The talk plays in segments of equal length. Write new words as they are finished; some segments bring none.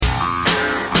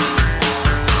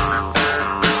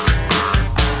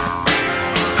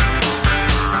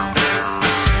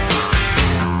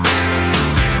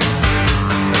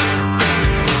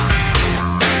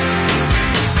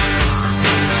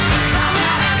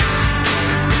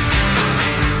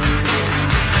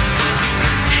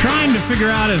figure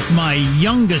out if my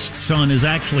youngest son is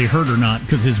actually hurt or not,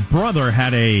 because his brother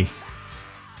had a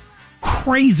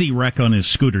crazy wreck on his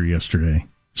scooter yesterday,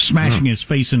 smashing his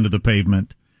face into the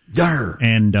pavement. Darn.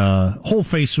 And whole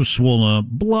face was swollen up,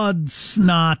 blood,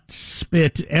 snot,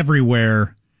 spit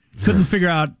everywhere. Couldn't figure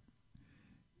out.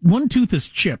 One tooth is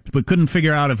chipped, but couldn't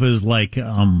figure out if it was like,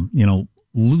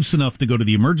 loose enough to go to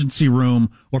the emergency room,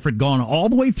 or if it had gone all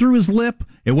the way through his lip.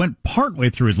 It went part way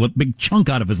through his lip, big chunk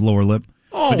out of his lower lip.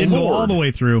 Oh, but didn't Lord. go all the way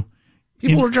through.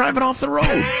 People were driving off the road.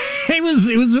 It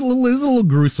was a little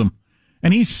gruesome,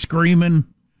 and he's screaming.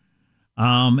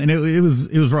 And it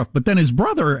was rough. But then his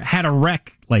brother had a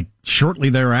wreck like shortly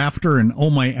thereafter, and oh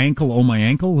my ankle.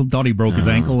 Thought he broke his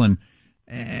ankle, and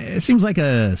it seems like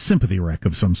a sympathy wreck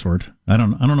of some sort. I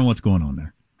don't know what's going on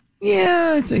there.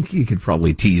 Yeah, I think you could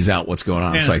probably tease out what's going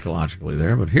on psychologically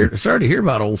there. But sorry to hear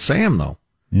about old Sam, though.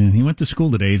 Yeah, he went to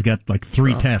school today. He's got like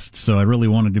 3 tests, so I really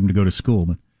wanted him to go to school.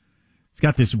 But he's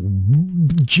got this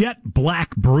jet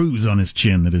black bruise on his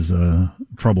chin that is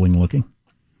troubling looking.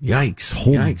 Yikes.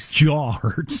 Whole Yikes. jaw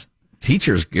hurts.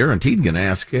 Teacher's guaranteed going to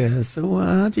ask, so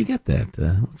how'd you get that?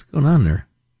 What's going on there?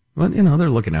 Well, they're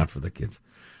looking out for the kids.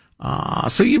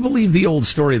 So you believe the old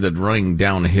story that running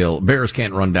downhill, bears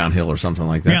can't run downhill or something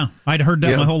like that? Yeah, I'd heard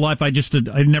that my whole life. I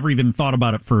never even thought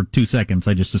about it for 2 seconds.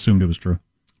 I just assumed it was true.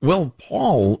 Well,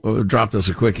 Paul dropped us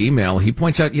a quick email. He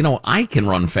points out, I can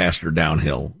run faster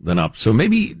downhill than up. So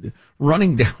maybe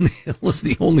running downhill is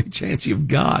the only chance you've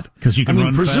got. Because you can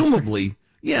run presumably, faster?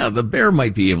 Yeah, the bear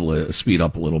might be able to speed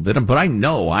up a little bit, but I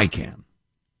know I can.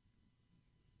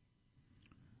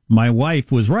 My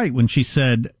wife was right when she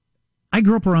said, I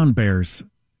grew up around bears.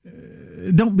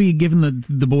 Don't be giving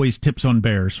the boys tips on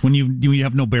bears when you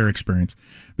have no bear experience.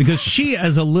 Because she,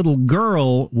 as a little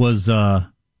girl, was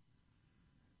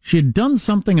she had done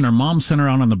something, and her mom sent her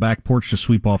out on the back porch to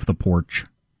sweep off the porch,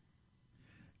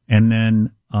 and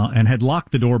then and had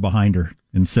locked the door behind her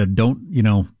and said,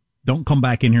 "Don't come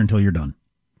back in here until you're done."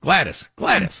 Gladys,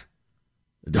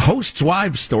 the host's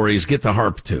wives' stories get the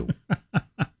harp too.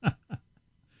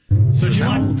 So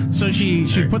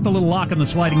she put the little lock on the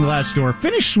sliding glass door,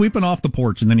 finished sweeping off the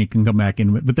porch, and then you can come back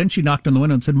in. But then she knocked on the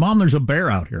window and said, "Mom, there's a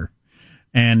bear out here."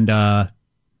 And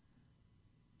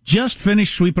just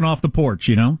finished sweeping off the porch,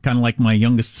 kind of like my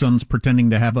youngest son's pretending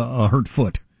to have a hurt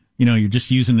foot. You're just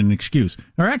using an excuse.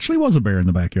 There actually was a bear in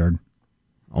the backyard.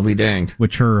 I'll be danged.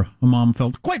 Which her mom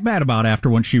felt quite bad about after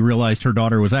when she realized her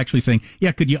daughter was actually saying,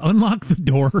 "Yeah, could you unlock the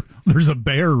door? There's a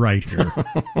bear right here."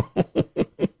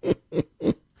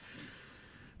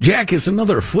 Jack, is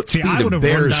another foot speed of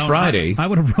Bears Friday. I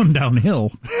would have run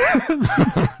downhill.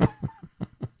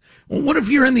 Well, what if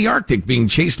you're in the Arctic being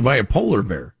chased by a polar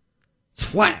bear? It's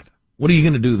flat. What are you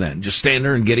going to do then? Just stand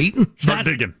there and get eaten? Start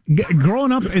digging.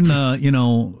 Growing up in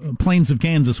the plains of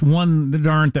Kansas, one,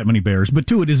 there aren't that many bears, but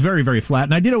two, it is very, very flat.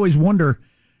 And I did always wonder,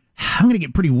 I'm going to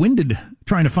get pretty winded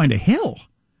trying to find a hill.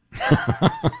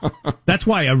 That's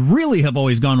why I really have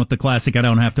always gone with the classic, I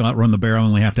don't have to outrun the bear, I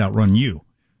only have to outrun you,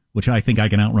 which I think I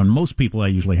can outrun most people I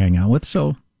usually hang out with.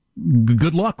 So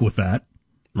good luck with that,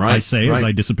 right, I say, as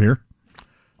I disappear.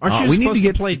 Aren't you supposed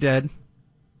to play dead?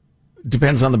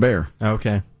 Depends on the bear.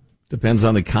 Okay. Depends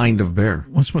on the kind of bear.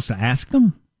 I'm supposed to ask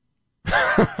them?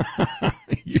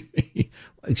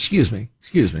 Excuse me.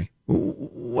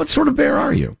 What sort of bear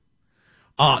are you?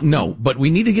 No, but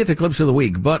we need to get to clips of the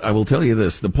week. But I will tell you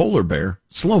this, the polar bear,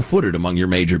 slow-footed among your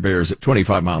major bears at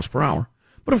 25 miles per hour.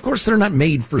 But of course, they're not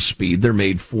made for speed. They're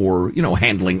made for,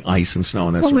 handling ice and snow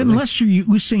and that sort of thing. Well, unless you're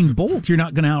Usain Bolt, you're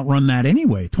not going to outrun that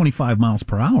anyway, 25 miles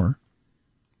per hour.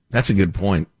 That's a good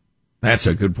point.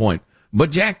 But,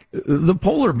 Jack, the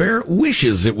polar bear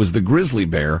wishes it was the grizzly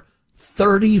bear,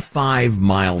 35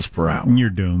 miles per hour. You're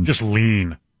doomed. Just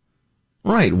lean.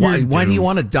 Right. Why do you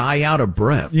want to die out of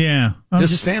breath? Yeah.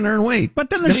 Just stand there and wait. But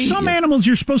then there's some animals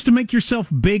you're supposed to make yourself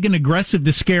big and aggressive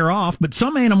to scare off, but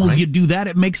some animals you do that,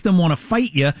 it makes them want to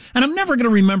fight you, and I'm never going to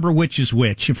remember which is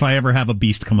which if I ever have a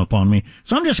beast come upon me.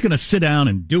 So I'm just going to sit down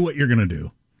and do what you're going to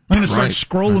do. I'm going to start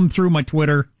scrolling through my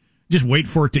Twitter, just wait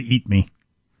for it to eat me.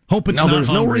 Hope it's not there's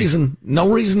hungry. no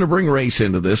reason to bring race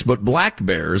into this, but black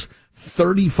bears,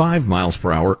 35 miles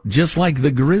per hour, just like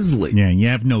the grizzly. Yeah, you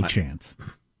have no chance.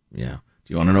 Yeah.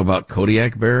 Do you want to know about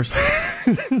Kodiak bears?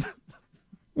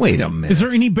 Wait a minute. Is there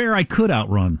any bear I could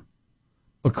outrun?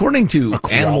 According to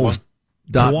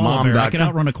animals.mom.com, I could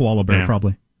outrun a koala bear,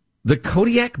 probably. The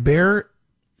Kodiak bear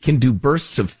can do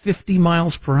bursts of 50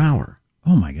 miles per hour.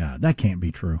 Oh, my God. That can't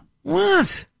be true.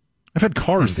 What? I've had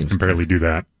cars that can barely do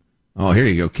that. Oh, here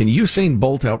you go. Can Usain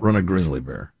Bolt outrun a grizzly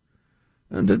bear?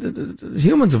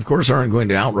 Humans, of course, aren't going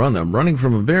to outrun them. Running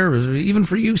from a bear is even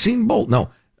for Usain Bolt. No.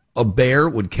 a bear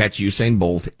would catch Usain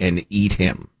Bolt and eat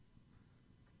him.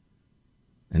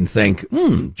 And think,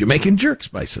 Jamaican jerk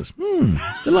spices.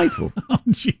 Delightful. Oh,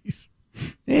 jeez.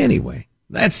 Anyway,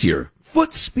 that's your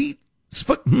foot speed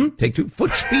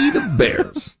of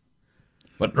bears.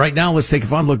 But right now, let's take a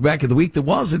fun look back at the week that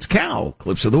was. It's Cow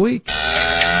Clips of the Week.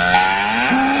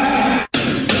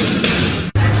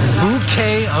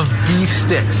 Bouquet of beef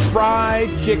sticks. Fried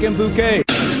chicken bouquet.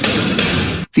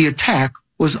 The attack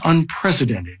was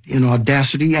unprecedented in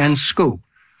audacity and scope.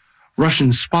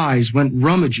 Russian spies went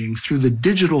rummaging through the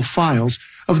digital files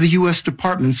of the U.S.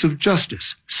 Departments of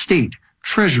Justice, State,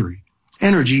 Treasury,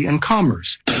 Energy, and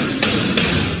Commerce.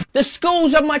 The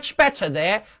schools are much better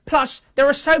there. Plus, there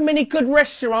are so many good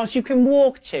restaurants you can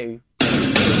walk to.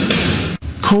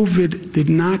 COVID did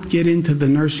not get into the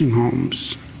nursing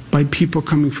homes by people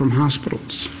coming from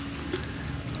hospitals.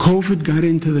 COVID got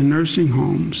into the nursing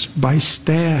homes by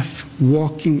staff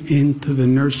walking into the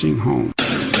nursing home.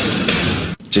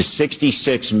 Just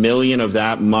 $66 million of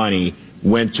that money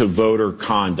went to voter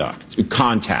contact.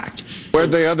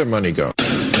 Where'd the other money go?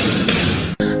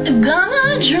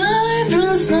 Gonna drive through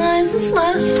the night since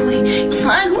last week. It's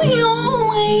like we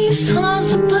always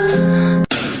talked about.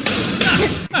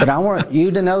 But I want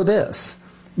you to know this.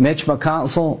 Mitch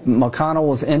McConnell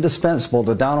was indispensable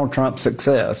to Donald Trump's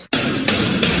success.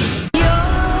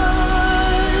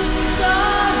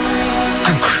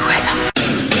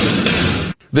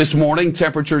 This morning,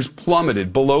 temperatures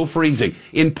plummeted below freezing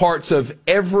in parts of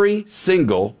every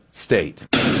single state.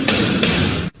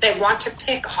 They want to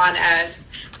pick on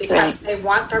us because they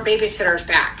want their babysitters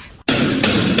back.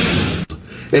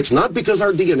 It's not because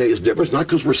our DNA is different. It's not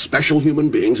because we're special human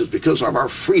beings. It's because of our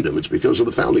freedom. It's because of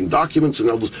the founding documents and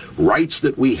those rights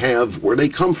that we have, where they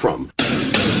come from.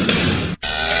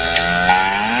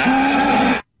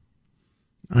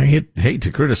 I hate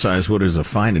to criticize what is a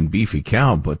fine and beefy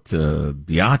cow, but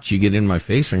biatch, you get in my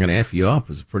face, I'm going to F you up,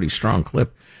 is a pretty strong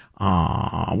clip.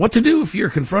 What to do if you're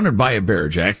confronted by a bear,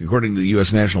 Jack, according to the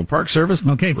U.S. National Park Service.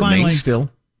 Okay, Remain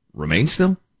still. Remain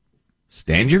still.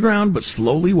 Stand your ground, but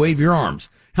slowly wave your arms.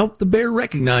 Help the bear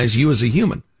recognize you as a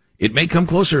human. It may come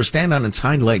closer or stand on its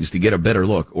hind legs to get a better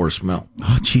look or smell.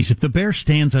 Oh, geez, if the bear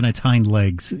stands on its hind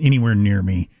legs anywhere near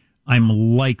me, I'm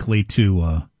likely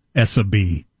to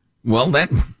S.A.B. Well,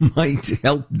 that might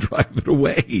help drive it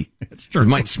away. That's true. You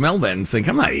might smell that and think,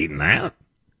 I'm not eating that.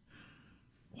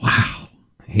 Wow.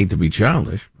 I hate to be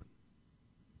childish.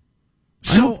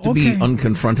 But I hope to be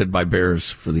unconfronted by bears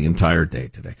for the entire day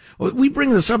today. We bring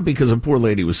this up because a poor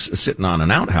lady was sitting on an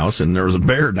outhouse and there was a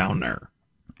bear down there.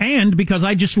 And because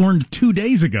I just learned 2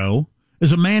 days ago,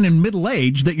 as a man in middle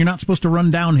age, that you're not supposed to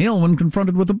run downhill when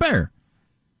confronted with a bear.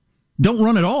 Don't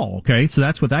run at all, okay? So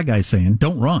that's what that guy's saying.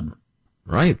 Don't run.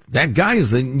 Right. That guy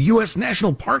is the U.S.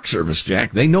 National Park Service,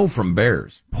 Jack. They know from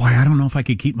bears. Boy, I don't know if I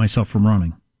could keep myself from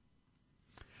running.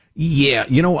 Yeah,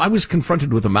 I was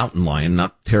confronted with a mountain lion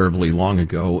not terribly long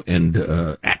ago and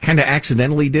kind of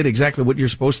accidentally did exactly what you're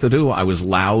supposed to do. I was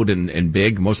loud and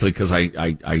big, mostly because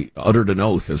I uttered an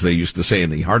oath, as they used to say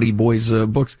in the Hardy Boys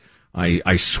books.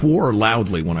 I swore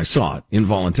loudly when I saw it,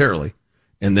 involuntarily,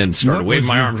 and then started waving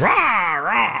my arms, rah,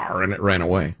 rah, and it ran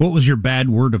away. What was your bad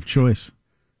word of choice?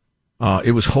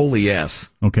 It was holy yes.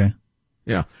 Okay.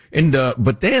 Yeah. And,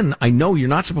 but then I know you're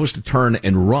not supposed to turn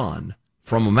and run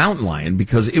from a mountain lion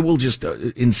because it will just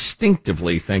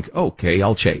instinctively think, okay,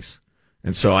 I'll chase.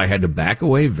 And so I had to back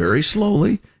away very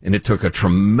slowly, and it took a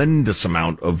tremendous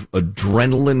amount of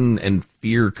adrenaline and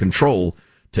fear control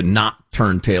to not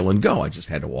turn tail and go. I just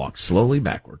had to walk slowly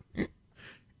backward.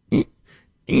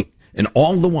 And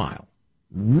all the while,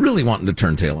 really wanting to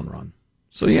turn tail and run.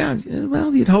 So yeah,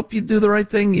 well, you'd hope you'd do the right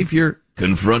thing if you're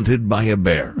confronted by a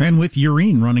bear. And with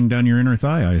urine running down your inner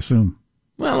thigh, I assume.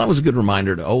 Well, that was a good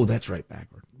reminder to, that's right,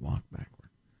 backward. Walk backward.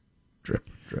 Drip,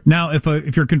 drip. Now,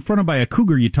 if you're confronted by a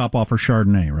cougar, you top off her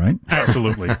Chardonnay, right?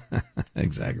 Absolutely.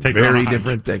 Exactly. Take Very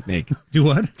different technique. Do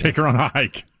what? Take her on a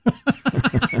hike.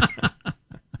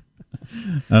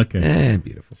 Okay.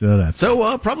 Beautiful.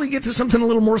 So probably get to something a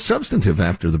little more substantive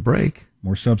after the break.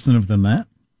 More substantive than that?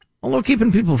 Although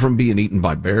keeping people from being eaten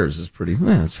by bears is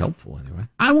it's helpful anyway.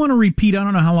 I want to repeat, I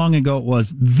don't know how long ago it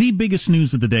was, the biggest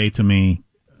news of the day to me,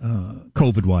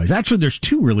 COVID-wise. Actually, there's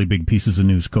two really big pieces of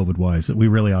news COVID-wise that we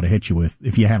really ought to hit you with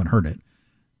if you haven't heard it.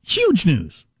 Huge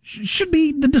news. Should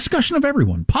be the discussion of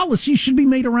everyone. Policies should be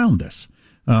made around this.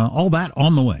 All that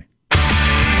on the way.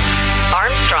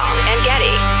 Armstrong and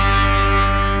Getty.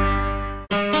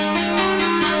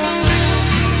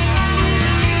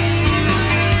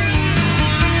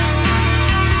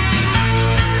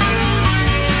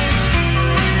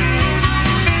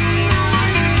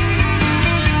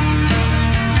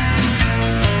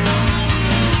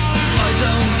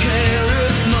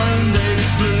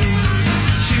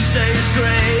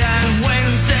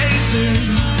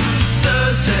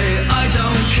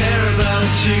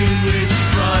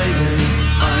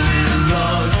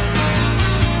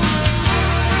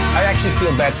 actually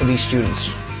feel bad for these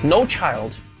students. No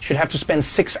child should have to spend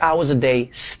 6 hours a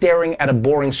day staring at a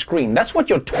boring screen. That's what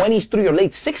your 20s through your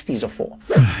late 60s are for.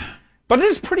 But it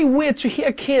is pretty weird to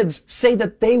hear kids say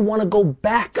that they want to go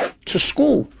back to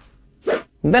school.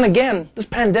 And then again, this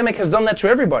pandemic has done that to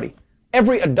everybody.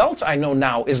 Every adult I know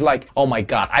now is like, oh my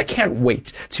God, I can't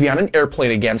wait to be on an airplane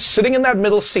again, sitting in that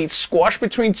middle seat, squashed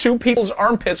between two people's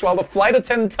armpits while the flight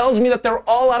attendant tells me that they're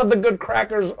all out of the good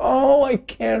crackers. Oh, I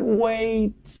can't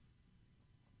wait.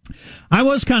 I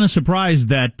was kind of surprised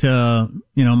that,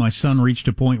 my son reached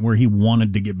a point where he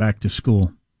wanted to get back to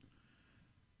school.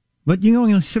 But you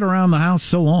only sit around the house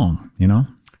so long,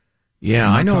 Yeah,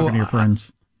 I know. Talking to your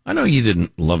friends. I know you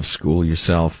didn't love school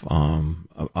yourself.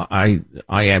 I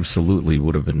absolutely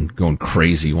would have been going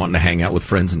crazy wanting to hang out with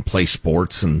friends and play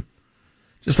sports and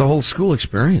just the whole school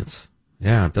experience.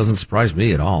 Yeah, it doesn't surprise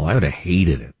me at all. I would have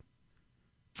hated it.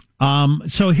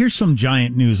 So here's some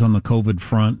giant news on the COVID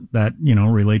front that,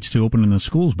 relates to opening the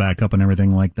schools back up and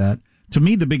everything like that. To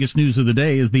me, the biggest news of the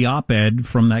day is the op-ed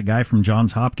from that guy from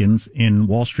Johns Hopkins in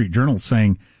Wall Street Journal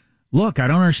saying, look, I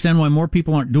don't understand why more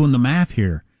people aren't doing the math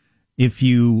here. If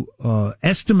you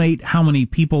estimate how many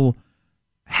people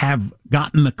have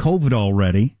gotten the COVID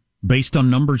already, based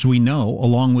on numbers we know,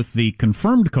 along with the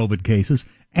confirmed COVID cases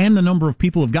and the number of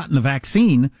people who have gotten the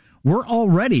vaccine, we're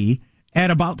already at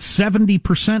about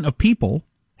 70% of people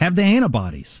have the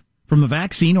antibodies from the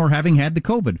vaccine or having had the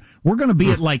COVID. We're going to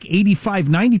be at like 85,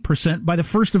 90% by the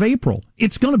 1st of April.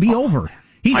 It's going to be over.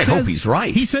 I hope he's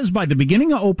right. He says by the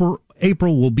beginning of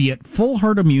April, we'll be at full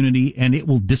herd immunity and it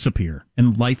will disappear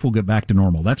and life will get back to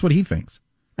normal. That's what he thinks.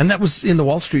 And that was in the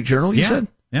Wall Street Journal, you said?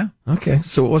 Yeah. Okay,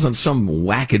 so it wasn't some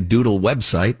wackadoodle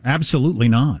website. Absolutely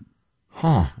not.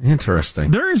 Huh,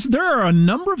 interesting. There are a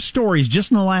number of stories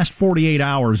just in the last 48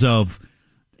 hours of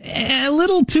a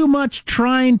little too much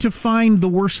trying to find the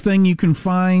worst thing you can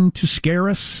find to scare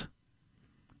us,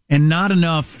 and not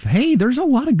enough, hey, there's a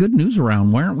lot of good news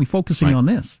around. Why aren't we focusing on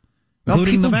this? Well,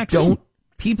 including the vaccine.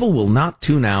 People will not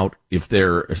tune out if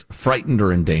they're frightened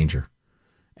or in danger.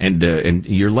 And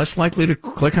you're less likely to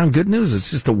click on good news.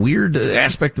 It's just a weird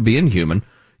aspect of being human.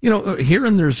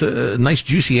 Hearing there's a nice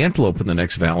juicy antelope in the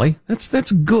next valley,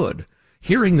 that's good.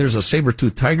 Hearing there's a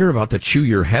saber-toothed tiger about to chew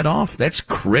your head off, that's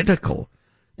critical.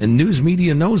 And news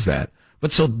media knows that.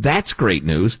 But so that's great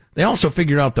news. They also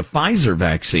figured out the Pfizer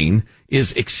vaccine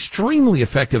is extremely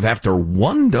effective after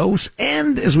one dose.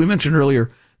 And as we mentioned earlier,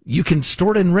 you can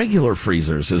store it in regular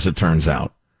freezers, as it turns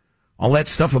out. All that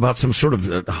stuff about some sort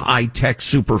of high-tech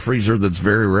super freezer that's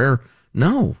very rare.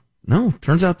 No,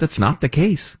 turns out that's not the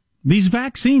case. These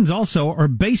vaccines also are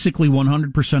basically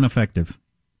 100% effective.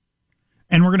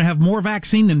 And we're going to have more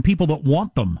vaccine than people that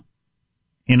want them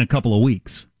in a couple of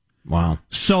weeks. Wow.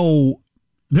 So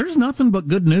there's nothing but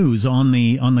good news on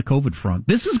the COVID front.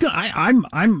 This is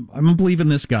I'm believing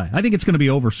this guy. I think it's going to be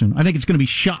over soon. I think it's going to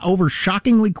be over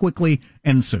shockingly quickly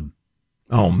and soon.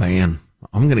 Oh man.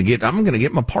 I'm gonna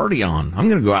get my party on. I'm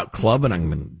gonna go out clubbing.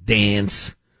 I'm gonna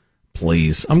dance.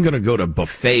 Please. I'm gonna go to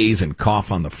buffets and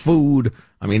cough on the food.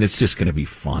 I mean, it's just gonna be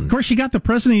fun. Of course, you got the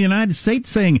President of the United States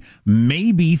saying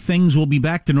maybe things will be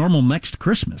back to normal next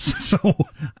Christmas. So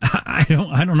I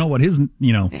don't know what his,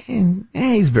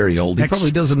 he's very old. He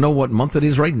probably doesn't know what month it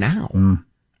is right now. Mm.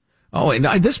 Oh, and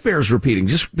this bears repeating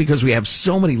just because we have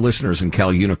so many listeners in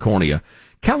Cal Unicornia.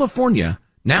 California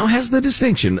now has the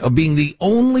distinction of being the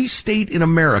only state in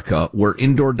America where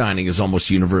indoor dining is almost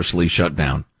universally shut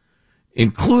down,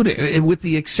 including, with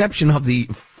the exception of the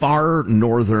far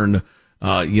northern,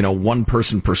 1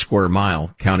 person per square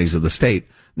mile counties of the state.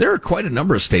 There are quite a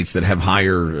number of states that have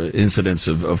higher incidence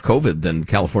of COVID than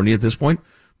California at this point,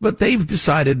 but they've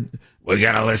decided we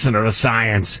gotta listen to the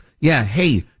science. Yeah,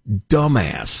 hey,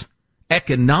 dumbass.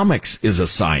 Economics is a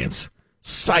science.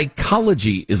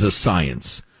 Psychology is a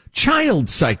science. Child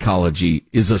psychology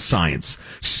is a science.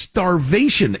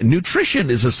 Starvation, nutrition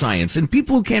is a science. And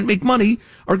people who can't make money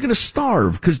are going to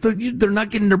starve because they're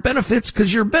not getting their benefits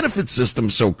because your benefit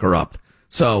system's so corrupt.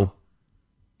 So,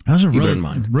 that was a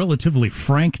relatively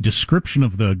frank description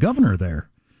of the governor there.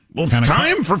 Well, it's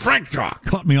time for Frank Talk.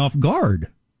 Caught me off guard.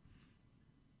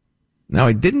 Now,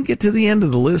 I didn't get to the end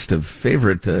of the list of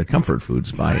favorite comfort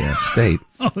foods by state.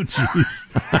 Oh,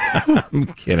 jeez.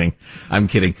 I'm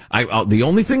kidding. The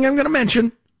only thing I'm going to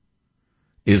mention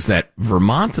is that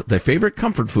Vermont, the favorite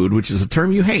comfort food, which is a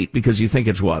term you hate because you think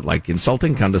it's what, like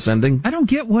insulting, condescending? I don't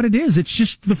get what it is. It's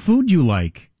just the food you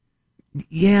like.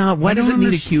 Yeah, why does it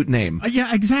need a cute name?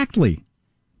 Yeah, exactly.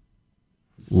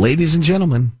 Ladies and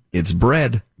gentlemen, it's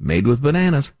bread made with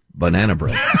bananas. Banana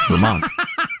bread. Vermont.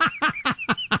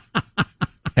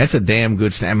 That's a damn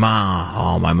good snack.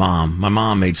 My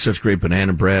mom made such great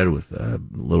banana bread with a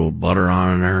little butter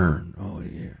on her.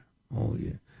 Oh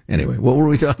yeah. Anyway, what were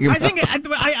we talking about? I think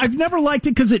I've never liked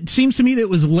it because it seems to me that it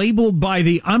was labeled by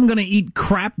the I'm going to eat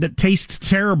crap that tastes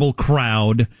terrible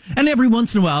crowd. And every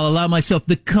once in a while, I'll allow myself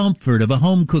the comfort of a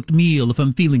home-cooked meal if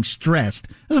I'm feeling stressed.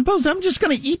 As opposed to I'm just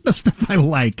going to eat the stuff I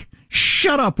like.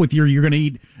 Shut up with you're going to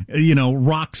eat,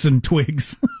 rocks and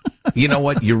twigs. You know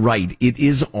what? You're right. It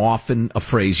is often a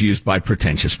phrase used by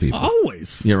pretentious people.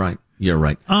 Always. You're right.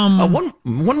 One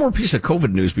more piece of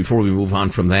COVID news before we move on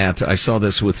from that. I saw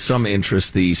this with some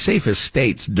interest, the safest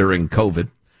states during COVID.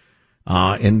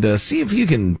 And see if you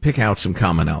can pick out some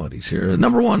commonalities here.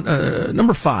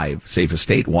 Number 5, safest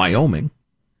state, Wyoming.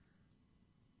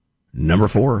 Number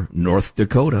 4, North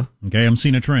Dakota. Okay, I'm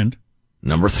seeing a trend.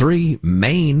 Number 3,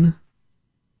 Maine.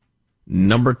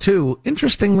 Number 2,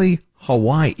 interestingly,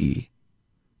 Hawaii.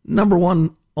 Number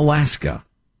 1, Alaska.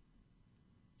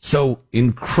 So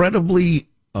incredibly,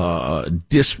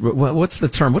 what's the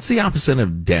term? What's the opposite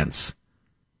of dense?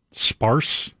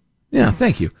 Sparse? Yeah,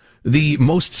 thank you. The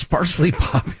most sparsely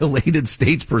populated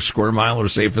states per square mile are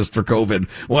safest for COVID.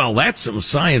 Well, that's some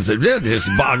science that just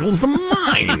boggles the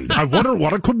mind. I wonder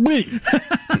what it could be.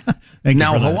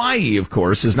 Now, Hawaii, of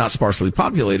course, is not sparsely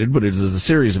populated, but it is a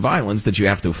series of islands that you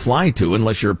have to fly to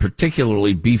unless you're a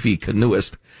particularly beefy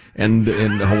canoeist. And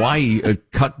Hawaii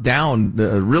cut down,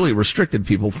 really restricted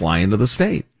people flying into the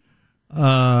state.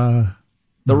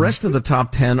 The rest of the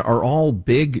top 10 are all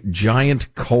big,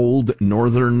 giant, cold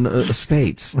northern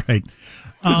states. Right.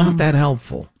 Not that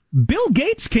helpful. Bill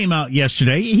Gates came out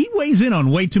yesterday. He weighs in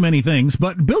on way too many things,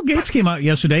 but Bill Gates came out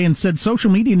yesterday and said social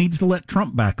media needs to let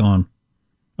Trump back on.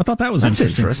 I thought that was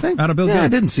interesting. Out of Bill Gates. I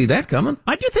didn't see that coming.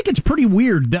 I do think it's pretty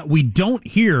weird that we don't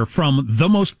hear from the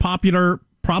most popular,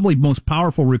 probably most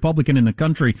powerful Republican in the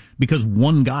country because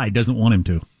one guy doesn't want him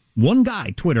to. One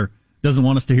guy, Twitter, doesn't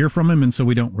want us to hear from him, and so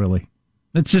we don't really.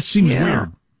 It just seems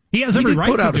weird. He has every right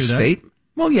to do that.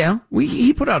 Well, yeah.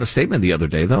 He put out a statement the other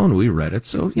day, though, and we read it.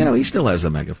 So, he still has a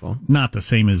megaphone. Not the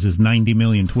same as his 90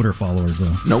 million Twitter followers,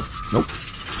 though. Nope.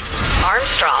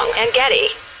 Armstrong and Getty.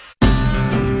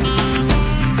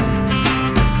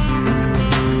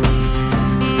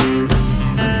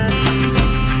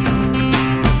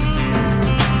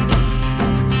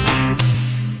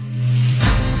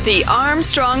 The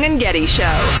Armstrong and Getty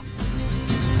Show.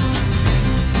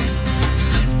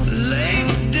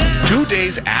 2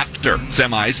 days after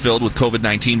semis filled with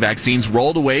COVID-19 vaccines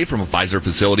rolled away from a Pfizer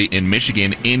facility in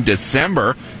Michigan in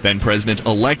December, then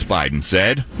President-elect Biden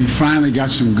said, We finally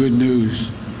got some good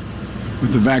news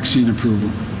with the vaccine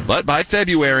approval. But by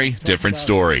February, different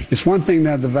story. It's one thing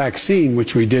to have the vaccine,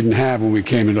 which we didn't have when we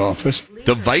came into office.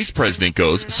 The vice president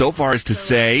goes so far as to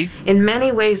say, in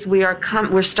many ways,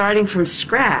 we're starting from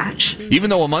scratch. Even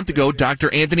though a month ago,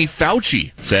 Dr. Anthony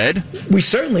Fauci said, we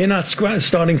certainly are not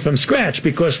starting from scratch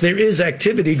because there is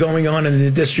activity going on in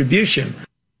the distribution.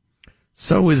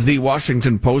 So is the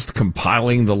Washington Post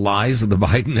compiling the lies of the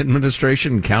Biden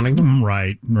administration and counting them?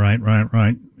 Right.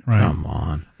 Come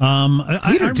on.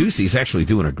 Peter Doocy's actually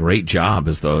doing a great job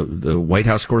as the White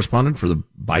House correspondent for the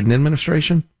Biden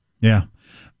administration. Yeah.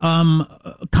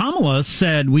 Kamala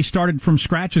said we started from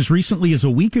scratch as recently as a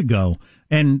week ago.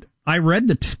 And I read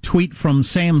the tweet from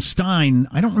Sam Stein.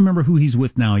 I don't remember who he's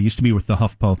with now. He used to be with the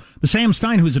HuffPo. But Sam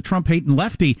Stein, who's a Trump-hating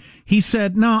lefty, he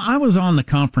said, no, I was on the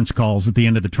conference calls at the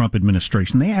end of the Trump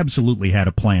administration. They absolutely had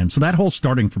a plan. So that whole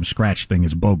starting from scratch thing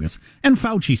is bogus. And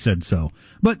Fauci said so.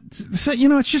 But,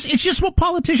 it's just what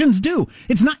politicians do.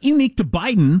 It's not unique to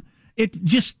Biden. It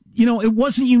just, it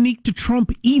wasn't unique to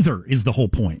Trump either, is the whole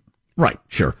point. Right,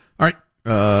 sure. All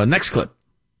right, next clip.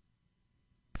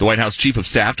 The White House chief of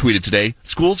staff tweeted today,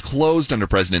 schools closed under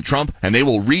President Trump, and they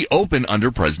will reopen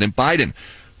under President Biden.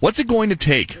 What's it going to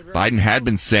take? Biden had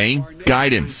been saying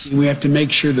guidance. We have to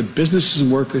make sure that businesses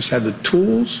and workers have the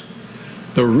tools,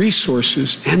 the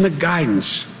resources, and the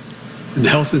guidance and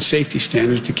health and safety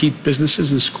standards to keep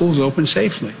businesses and schools open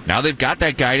safely. Now they've got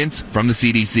that guidance from the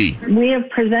CDC. We have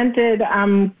presented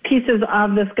pieces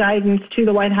of this guidance to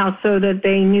the White House so that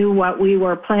they knew what we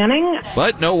were planning.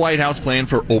 But no White House plan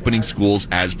for opening schools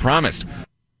as promised.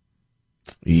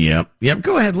 Yep.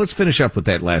 Go ahead. Let's finish up with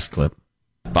that last clip.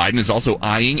 Biden is also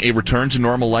eyeing a return to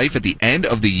normal life at the end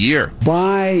of the year.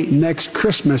 By next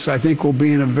Christmas, I think we'll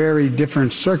be in a very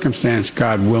different circumstance,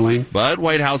 God willing. But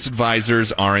White House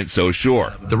advisors aren't so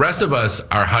sure. The rest of us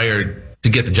are hired to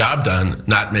get the job done,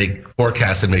 not make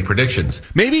forecasts and make predictions.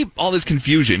 Maybe all this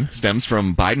confusion stems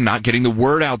from Biden not getting the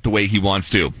word out the way he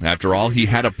wants to. After all, he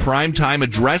had a primetime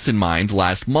address in mind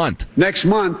last month. Next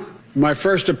month, my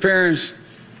first appearance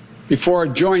before a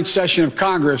joint session of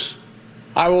Congress,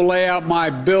 I will lay out my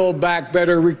Build Back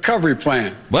Better recovery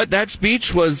plan. But that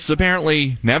speech was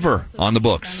apparently never on the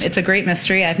books. It's a great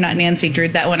mystery. I've not Nancy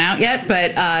Drew'd that one out yet,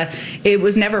 but it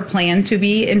was never planned to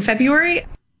be in February.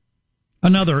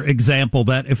 Another example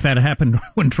that if that happened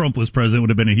when Trump was president would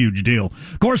have been a huge deal.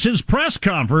 Of course, his press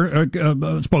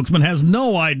conference spokesman has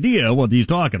no idea what he's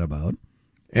talking about.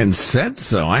 And said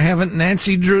so. I haven't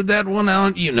Nancy Drew'd that one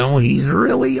out. You know, he's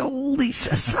really old. He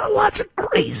says lots of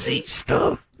crazy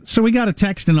stuff. So we got a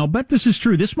text, and I'll bet this is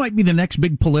true. This might be the next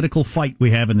big political fight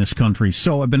we have in this country.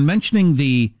 So I've been mentioning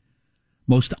the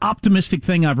most optimistic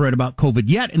thing I've read about COVID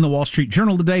yet in the Wall Street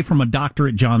Journal today from a doctor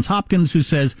at Johns Hopkins who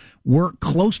says we're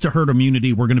close to herd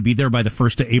immunity. We're going to be there by the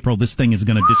 1st of April. This thing is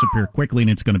going to disappear quickly, and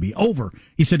it's going to be over.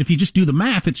 He said if you just do the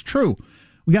math, it's true.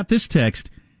 We got this text.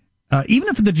 Even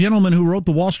if the gentleman who wrote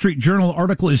the Wall Street Journal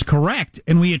article is correct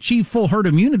and we achieve full herd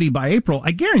immunity by April,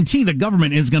 I guarantee the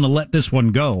government is going to let this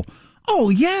one go. Oh,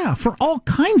 yeah, for all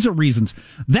kinds of reasons.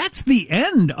 That's the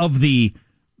end of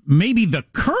maybe the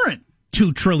current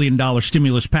 $2 trillion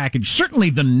stimulus package.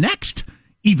 Certainly the next,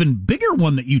 even bigger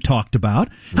one that you talked about.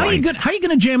 How are you going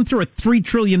to jam through a $3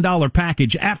 trillion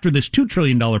package after this $2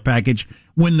 trillion package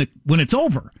when it's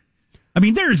over? I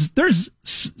mean, there's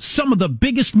some of the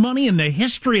biggest money in the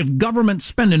history of government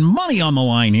spending money on the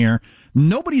line here.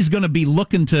 Nobody's going to be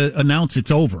looking to announce it's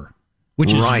over,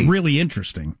 which is really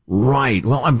interesting. Right.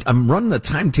 Well, I'm running the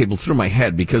timetable through my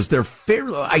head because they're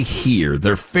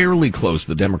fairly close.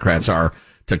 The Democrats are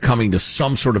to coming to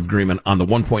some sort of agreement on the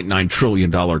 $1.9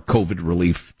 trillion COVID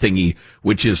relief thingy,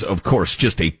 which is, of course,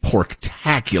 just a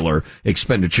porktacular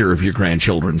expenditure of your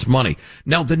grandchildren's money.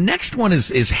 Now, the next one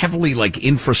is heavily like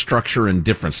infrastructure and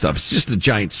different stuff. It's just a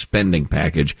giant spending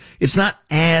package. It's not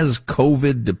as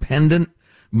COVID dependent,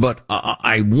 but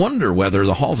I wonder whether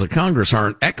the halls of Congress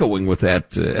aren't echoing with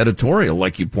that editorial,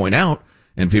 like you point out.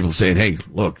 And people saying, hey,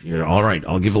 look, you're all right,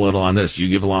 I'll give a little on this, you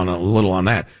give a little on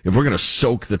that. If we're going to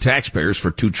soak the taxpayers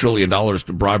for $2 trillion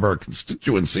to bribe our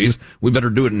constituencies, we better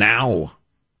do it now.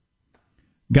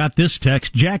 Got this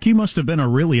text. Jack, you must have been a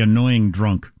really annoying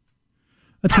drunk.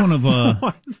 That's one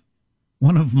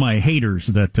of my haters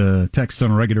that texts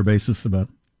on a regular basis about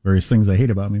various things I hate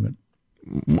about me. But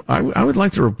I would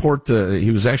like to report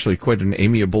he was actually quite an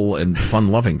amiable and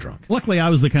fun-loving drunk. Luckily, I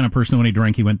was the kind of person when he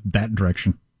drank, he went that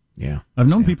direction. Yeah. I've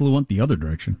known people who went the other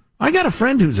direction. I got a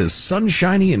friend who's as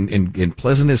sunshiny and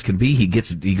pleasant as can be. He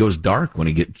goes dark when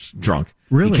he gets drunk.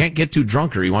 Really? He can't get too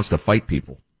drunk or he wants to fight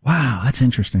people. Wow, that's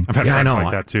interesting. I've had friends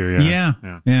like that too, yeah.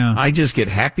 Yeah. I just get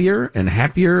happier and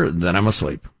happier than I'm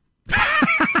asleep.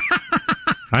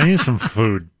 I need some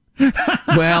food.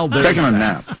 Well, taking a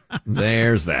nap.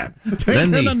 There's that.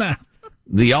 Taking a nap.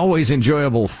 The always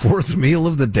enjoyable fourth meal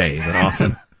of the day that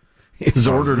often is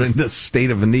ordered in this state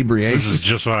of inebriation. This is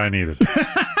just what I needed.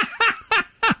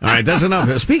 All right, that's enough.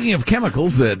 Speaking of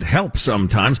chemicals that help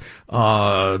sometimes,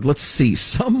 let's see.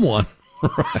 Someone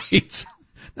writes.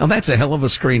 Now, that's a hell of a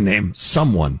screen name.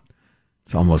 Someone.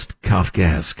 It's almost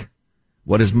Kafkaesque.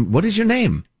 What is your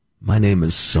name? My name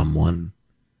is Someone.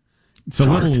 It's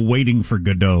a little Waiting for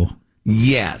Godot.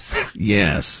 Yes,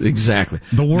 exactly.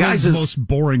 The world's most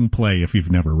boring play if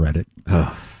you've never read it.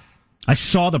 I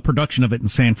saw the production of it in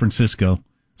San Francisco.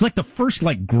 It's like the first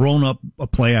grown-up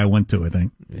play I went to, I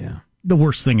think. Yeah. The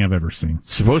worst thing I've ever seen.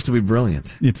 It's supposed to be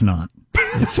brilliant. It's not.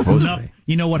 It's supposed to be.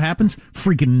 You know what happens?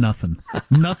 Freaking nothing.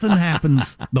 Nothing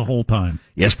happens the whole time.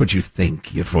 Yes, but you're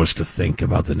forced to think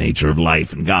about the nature of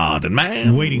life and God and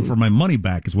man. Waiting for my money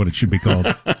back is what it should be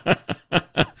called.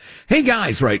 Hey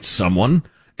guys, writes someone.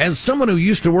 As someone who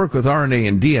used to work with RNA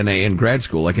and DNA in grad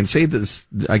school, I can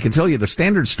tell you the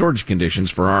standard storage conditions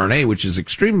for RNA, which is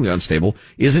extremely unstable,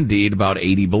 is indeed about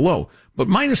 80 below. But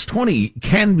minus 20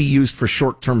 can be used for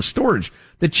short-term storage.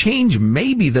 The change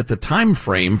may be that the time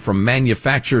frame from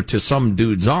manufacture to some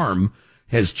dude's arm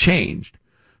has changed.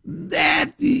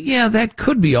 That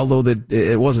could be, although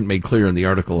it wasn't made clear in the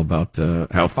article about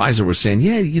how Pfizer was saying,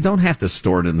 you don't have to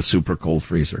store it in the super cold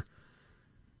freezer.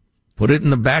 Put it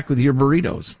in the back with your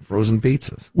burritos, frozen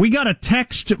pizzas. We got a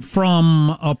text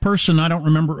from a person, I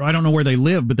don't know where they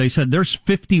live, but they said there's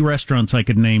 50 restaurants I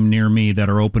could name near me that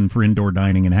are open for indoor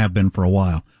dining and have been for a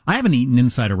while. I haven't eaten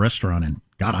inside a restaurant in,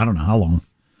 God, I don't know how long.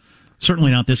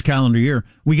 Certainly not this calendar year.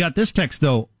 We got this text,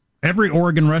 though. Every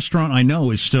Oregon restaurant I know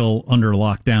is still under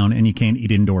lockdown, and you can't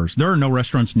eat indoors. There are no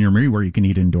restaurants near me where you can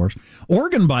eat indoors.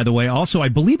 Oregon, by the way, also, I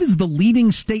believe, is the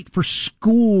leading state for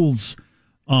schools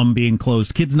being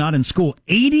closed. Kids not in school.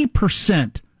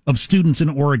 80% of students in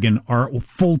Oregon are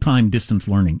full-time distance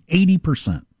learning.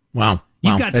 80%. Wow.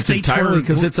 That's entirely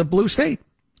because it's a blue state.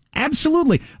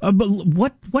 Absolutely. But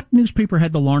what newspaper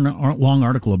had the long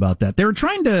article about that? They were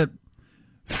trying to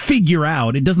figure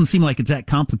out, it doesn't seem like it's that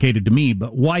complicated to me,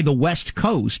 but why the West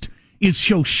Coast is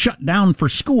so shut down for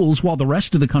schools while the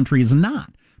rest of the country is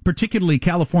not. Particularly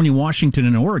California, Washington,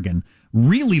 and Oregon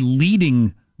really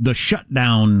leading the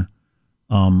shutdown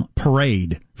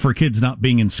parade for kids not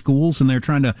being in schools, and they're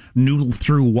trying to noodle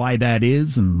through why that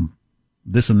is and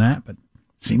this and that, but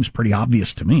it seems pretty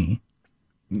obvious to me.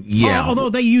 Yeah. Although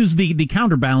they use the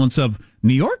counterbalance of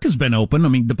New York has been open. I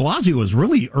mean, de Blasio was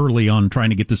really early on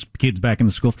trying to get the kids back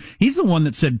into schools. He's the one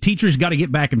that said teachers got to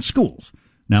get back in schools.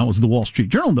 Now, it was the Wall Street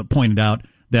Journal that pointed out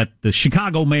that the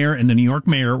Chicago mayor and the New York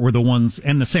mayor were the ones,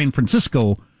 and the San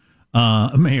Francisco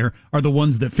mayor are the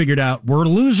ones that figured out we're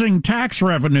losing tax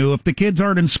revenue. If the kids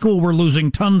aren't in school, we're losing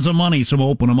tons of money, so we'll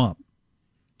open them up.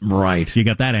 Right. So you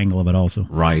got that angle of it also.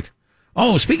 Right.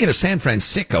 Oh, speaking of San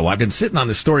Francisco, I've been sitting on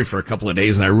this story for a couple of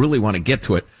days, and I really want to get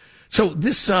to it. So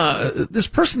this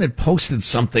person had posted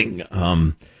something.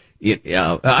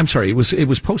 It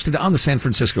was posted on the San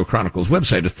Francisco Chronicle's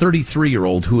website. A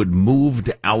 33-year-old who had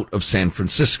moved out of San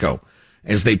Francisco,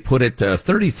 as they put it.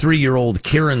 33-year-old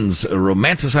Kieran's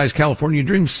romanticized California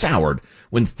dream soured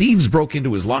when thieves broke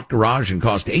into his locked garage and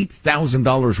caused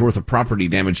 $8,000 worth of property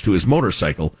damage to his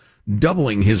motorcycle,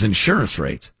 doubling his insurance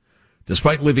rates.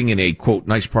 Despite living in a, quote,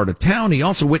 nice part of town, he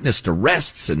also witnessed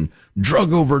arrests and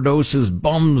drug overdoses,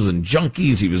 bums and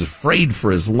junkies. He was afraid for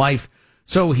his life.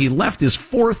 So he left his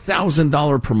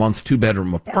 $4,000 per month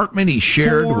 2-bedroom apartment he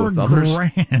shared with others.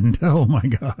 $4,000. Oh, my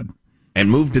God. And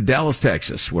moved to Dallas,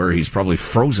 Texas, where he's probably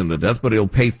frozen to death, but he'll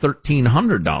pay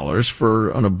 $1,300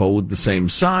 for an abode the same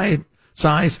size.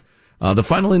 The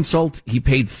final insult, he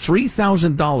paid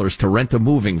 $3,000 to rent a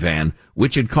moving van,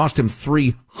 which had cost him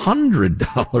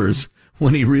 $300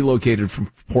 when he relocated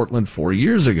from Portland 4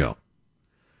 years ago.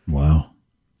 Wow.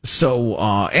 So,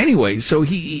 anyway, so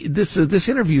this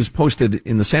interview is posted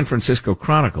in the San Francisco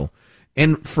Chronicle.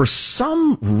 And for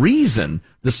some reason,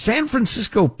 the San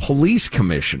Francisco police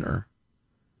commissioner,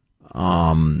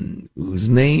 whose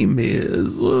name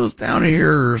is down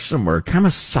here somewhere,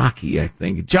 Hamasaki, I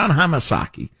think, John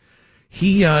Hamasaki,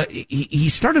 he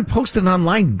started posting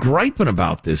online griping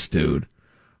about this dude.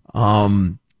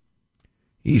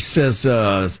 He says,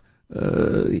 one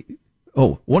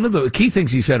of the key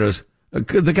things he said was,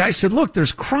 the guy said, look,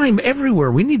 there's crime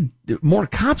everywhere. We need more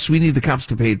cops. We need the cops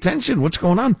to pay attention. What's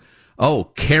going on? Oh,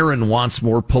 Karen wants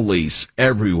more police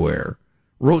everywhere,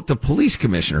 wrote the police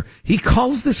commissioner. He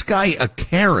calls this guy a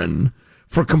Karen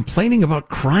for complaining about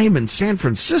crime in San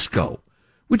Francisco,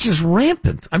 which is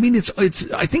rampant. I mean, I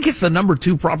think it's the number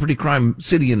 2 property crime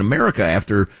city in America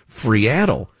after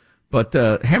Seattle. But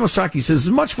Hamasaki says, as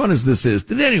much fun as this is,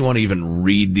 did anyone even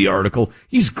read the article?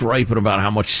 He's griping about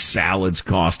how much salads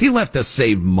cost. He left us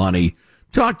save money.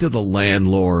 Talk to the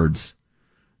landlords.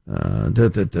 There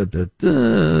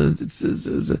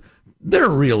are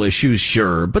real issues,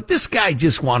 sure, but this guy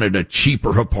just wanted a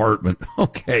cheaper apartment.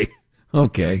 Okay,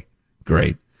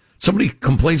 great. Somebody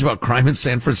complains about crime in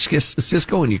San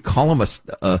Francisco and you call him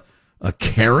a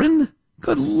Karen?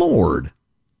 Good Lord.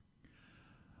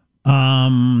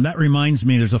 That reminds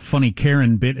me, there's a funny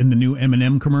Karen bit in the new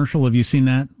M&M commercial. Have you seen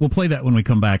that? We'll play that when we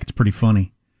come back. It's pretty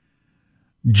funny.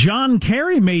 John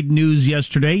Kerry made news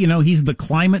yesterday. You know, he's the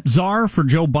climate czar for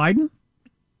Joe Biden.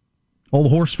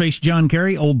 Old horse-faced John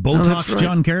Kerry, old Botox right.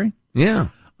 John Kerry. Yeah.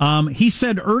 He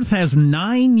said Earth has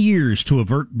 9 years to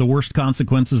avert the worst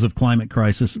consequences of climate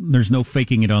crisis. There's no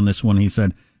faking it on this one, he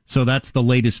said. So that's the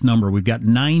latest number. We've got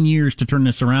 9 years to turn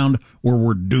this around or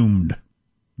we're doomed.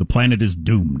 The planet is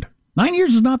doomed. 9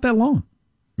 years is not that long.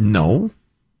 No.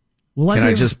 Well, can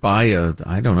I just buy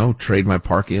trade my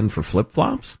park in for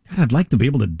flip-flops? God, I'd like to be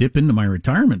able to dip into my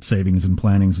retirement savings and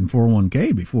plannings and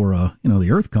 401k before,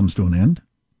 the Earth comes to an end.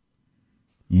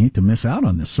 You hate to miss out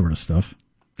on this sort of stuff.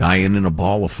 Dying in a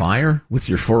ball of fire with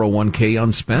your 401k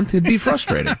unspent? It'd be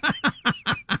frustrating.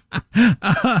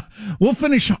 We'll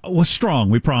finish with strong,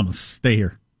 we promise. Stay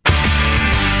here.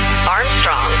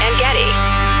 Armstrong and Getty.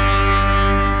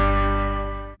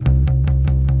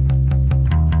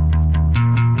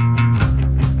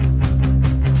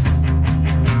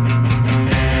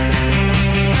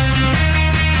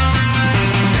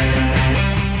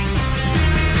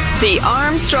 The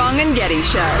Armstrong and Getty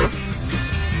Show.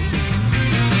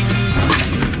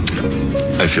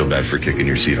 I feel bad for kicking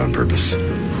your seat on purpose.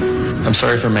 I'm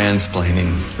sorry for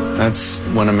mansplaining. That's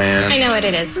when a man... I know what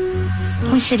it is.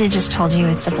 We should have just told you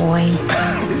it's a boy.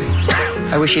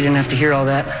 I wish you didn't have to hear all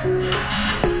that.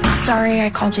 Sorry I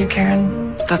called you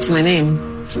Karen. That's my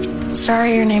name.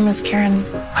 Sorry your name is Karen.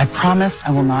 I promise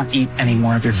I will not eat any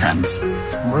more of your friends.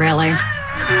 Really?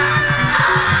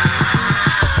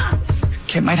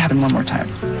 Okay, it might happen one more time.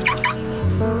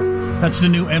 That's the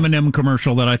new M&M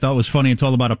commercial that I thought was funny. It's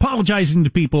all about apologizing to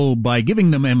people by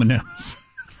giving them M&Ms.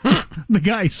 The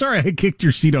guy, sorry I kicked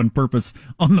your seat on purpose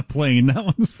on the plane. That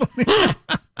one's funny.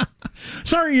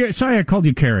 Sorry I called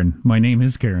you Karen. My name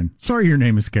is Karen. Sorry your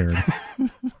name is Karen.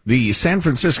 The San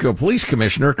Francisco police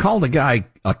commissioner called a guy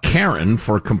a Karen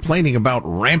for complaining about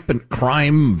rampant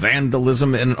crime,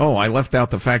 vandalism, and I left out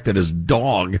the fact that his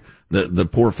dog, the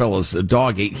poor fellow's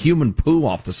dog, ate human poo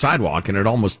off the sidewalk and it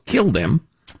almost killed him.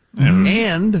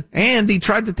 And he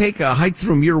tried to take a hike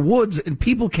through Muir Woods, and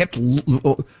people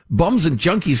bums and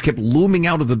junkies kept looming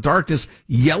out of the darkness,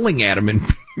 yelling at him and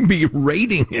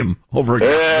berating him over again.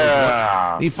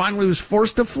 Yeah. He finally was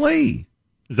forced to flee.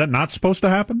 Is that not supposed to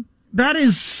happen? That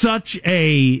is such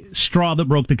a straw that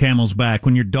broke the camel's back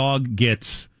when your dog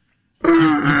gets...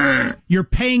 You're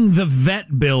paying the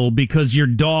vet bill because your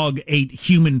dog ate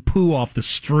human poo off the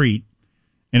street,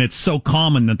 and it's so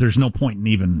common that there's no point in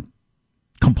even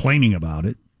complaining about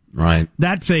it. Right.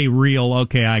 That's a real,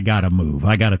 okay, I gotta move.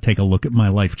 I gotta take a look at my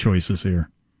life choices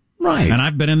here. Right. And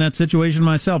I've been in that situation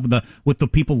myself with the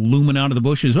people looming out of the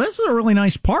bushes. Well, this is a really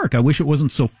nice park. I wish it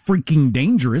wasn't so freaking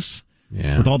dangerous.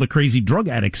 Yeah. With all the crazy drug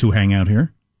addicts who hang out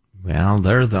here. Well,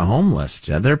 they're the homeless.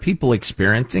 They're people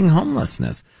experiencing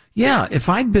homelessness. Yeah, if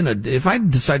I'd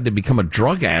decided to become a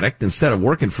drug addict instead of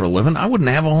working for a living, I wouldn't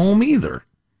have a home either.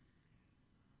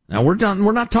 Now, we're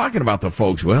not talking about the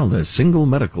folks, the single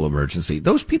medical emergency.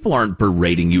 Those people aren't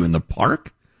berating you in the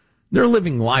park. They're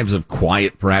living lives of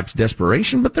quiet, perhaps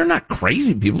desperation, but they're not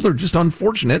crazy people. They're just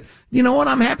unfortunate. You know what?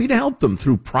 I'm happy to help them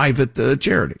through private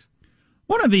charities.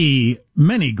 One of the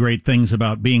many great things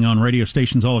about being on radio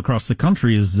stations all across the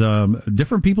country is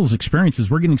different people's experiences.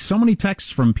 We're getting so many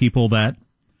texts from people that,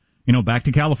 back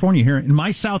to California here. In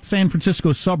my South San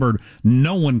Francisco suburb,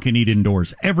 no one can eat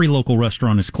indoors. Every local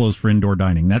restaurant is closed for indoor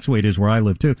dining. That's the way it is where I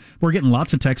live, too. We're getting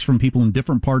lots of texts from people in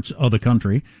different parts of the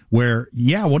country where,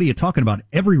 what are you talking about?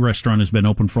 Every restaurant has been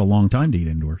open for a long time to eat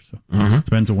indoors. So it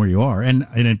depends on where you are. And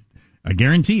I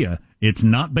guarantee you, it's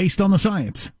not based on the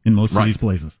science in most of these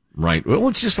places. Right. Well,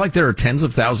 it's just like there are tens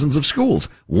of thousands of schools,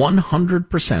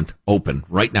 100% open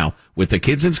right now with the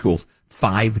kids in schools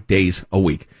 5 days a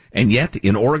week. And yet,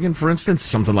 in Oregon, for instance,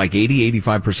 something like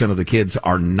 85% of the kids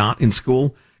are not in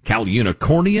school. Cal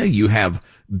Unicornia, you have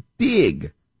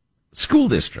big school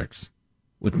districts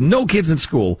with no kids in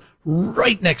school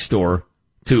right next door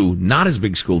to not as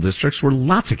big school districts where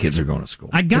lots of kids are going to school.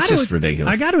 It's just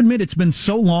ridiculous. I got to admit, it's been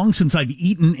so long since I've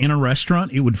eaten in a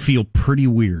restaurant, it would feel pretty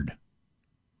weird.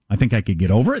 I think I could get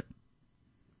over it,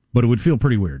 but it would feel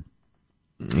pretty weird.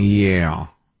 Yeah.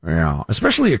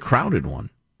 Especially a crowded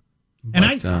one. And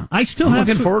I still have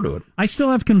looking forward to it. I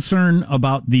still have concern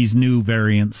about these new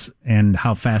variants and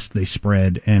how fast they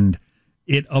spread, and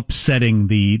it upsetting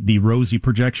the rosy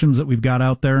projections that we've got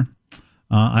out there.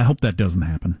 I hope that doesn't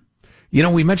happen.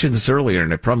 We mentioned this earlier,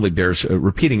 and it probably bears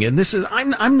repeating. And this is,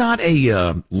 I'm not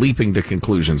a leaping to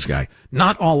conclusions guy.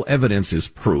 Not all evidence is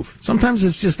proof. Sometimes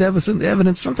it's just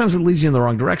evidence. Sometimes it leads you in the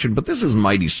wrong direction. But this is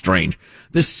mighty strange.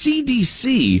 The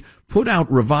CDC put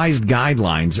out revised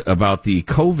guidelines about the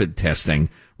COVID testing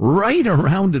right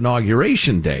around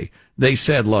Inauguration Day. They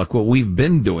said, look, what we've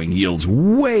been doing yields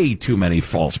way too many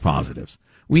false positives.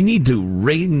 We need to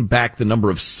rein back the number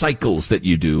of cycles that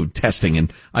you do testing.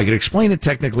 And I could explain it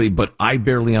technically, but I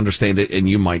barely understand it, and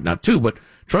you might not too. But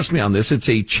trust me on this, it's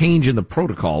a change in the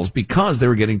protocols because they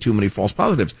were getting too many false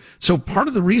positives. So part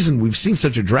of the reason we've seen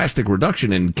such a drastic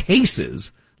reduction in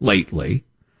cases lately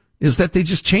is that they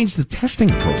just changed the testing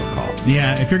protocol.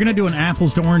 Yeah, if you're going to do an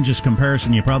apples to oranges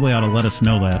comparison, you probably ought to let us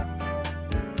know that.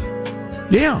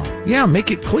 Yeah, make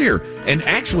it clear. And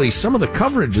actually, some of the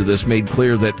coverage of this made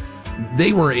clear that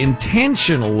they were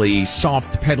intentionally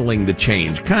soft-pedaling the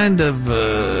change, kind of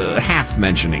half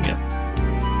mentioning it.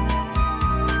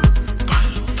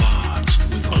 Final thoughts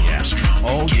with Armstrong.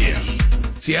 Oh, yeah.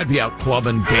 See, I'd be out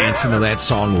clubbing, dancing to that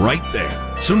song right there,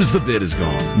 as soon as the bid is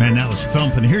gone. Man, that was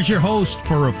thumping. Here's your host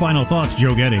for Final Thoughts,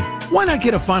 Joe Getty. Why not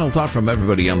get a final thought from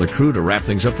everybody on the crew to wrap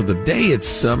things up for the day?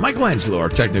 It's Michelangelo, our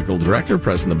technical director,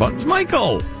 pressing the buttons.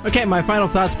 Michael! Okay, my final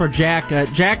thoughts for Jack.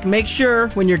 Jack, make sure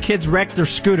when your kids wreck their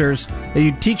scooters that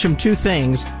you teach them two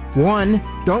things. One,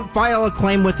 don't file a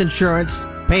claim with insurance,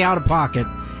 pay out of pocket.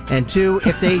 And two,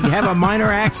 if they have a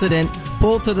minor accident,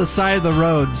 pull to the side of the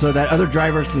road so that other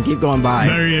drivers can keep going by.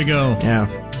 There you go. Yeah.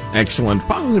 Excellent.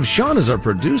 Positive Sean is our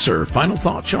producer. Final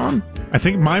thought, Sean? I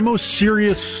think my most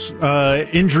serious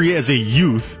injury as a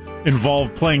youth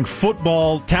involved playing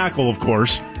football tackle, of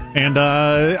course. And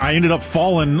I ended up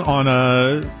falling on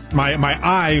my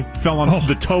eye fell on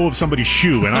the toe of somebody's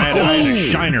shoe. And I had a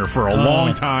shiner for a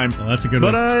long time. Well, that's a good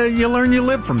one. But you learn, you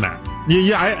live from that.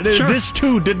 Sure. This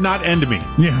too did not end me.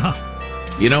 Yeah.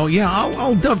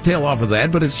 I'll dovetail off of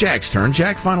that, but it's Jack's turn.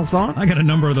 Jack, final thought? I got a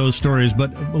number of those stories,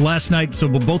 but last night, so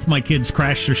both my kids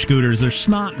crashed their scooters. There's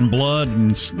snot and blood,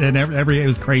 and it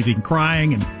was crazy, and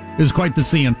crying, and it was quite the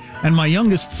scene. And my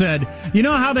youngest said, you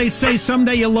know how they say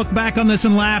someday you'll look back on this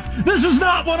and laugh? This is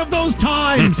not one of those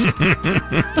times!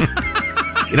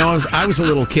 I was a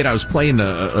little kid. I was playing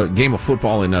a game of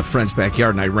football in a friend's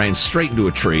backyard, and I ran straight into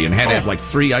a tree and had to have like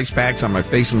 3 ice packs on my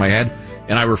face and my head.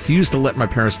 And I refused to let my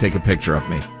parents take a picture of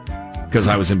me because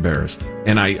I was embarrassed.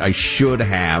 And I should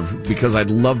have, because I'd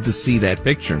love to see that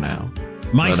picture now.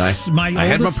 I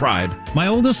had my pride. My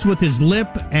oldest, with his lip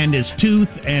and his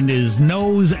tooth and his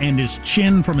nose and his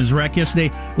chin from his wreck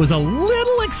yesterday, was a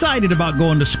little excited about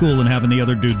going to school and having the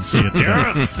other dudes see it.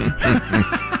 Yes!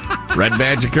 Red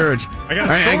badge of courage. I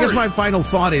guess my final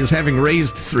thought is, having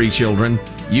raised 3 children,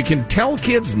 you can tell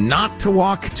kids not to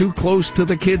walk too close to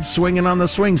the kids swinging on the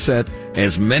swing set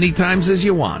as many times as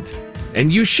you want.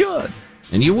 And you should.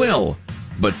 And you will.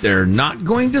 But they're not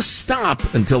going to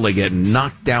stop until they get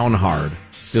knocked down hard.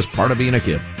 It's just part of being a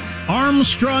kid.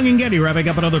 Armstrong and Getty wrapping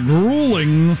up another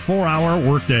grueling 4-hour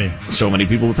workday. So many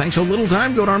people to thank, so little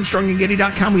time. Go to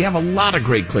ArmstrongandGetty.com. We have a lot of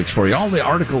great clicks for you. All the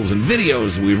articles and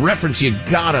videos we reference. You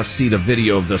gotta see the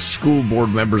video of the school board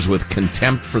members with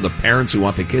contempt for the parents who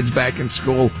want the kids back in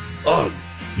school. Ugh.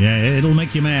 Yeah, it'll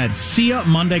make you mad. See ya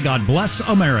Monday. God bless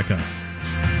America.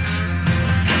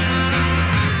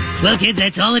 Well, kids,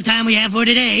 that's all the time we have for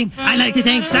today. I'd like to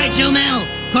thank Sideshow Mel,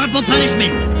 Corporal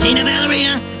Punishment, Tina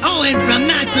Ballerina, and from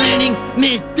Knots Landing,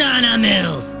 Miss Donna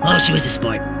Mills. Oh, she was a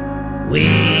sport. We've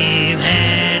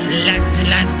had lots and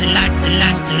lots and lots and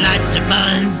lots and lots of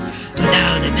fun.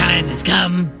 Now the time has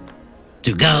come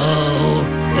to go.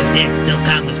 If this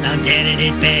Silcon was found dead in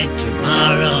his bed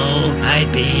tomorrow,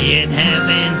 I'd be in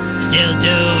heaven still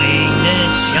doing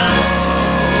this show.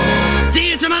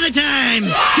 See you some other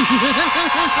time.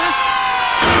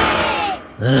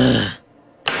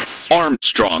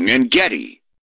 Armstrong and Getty.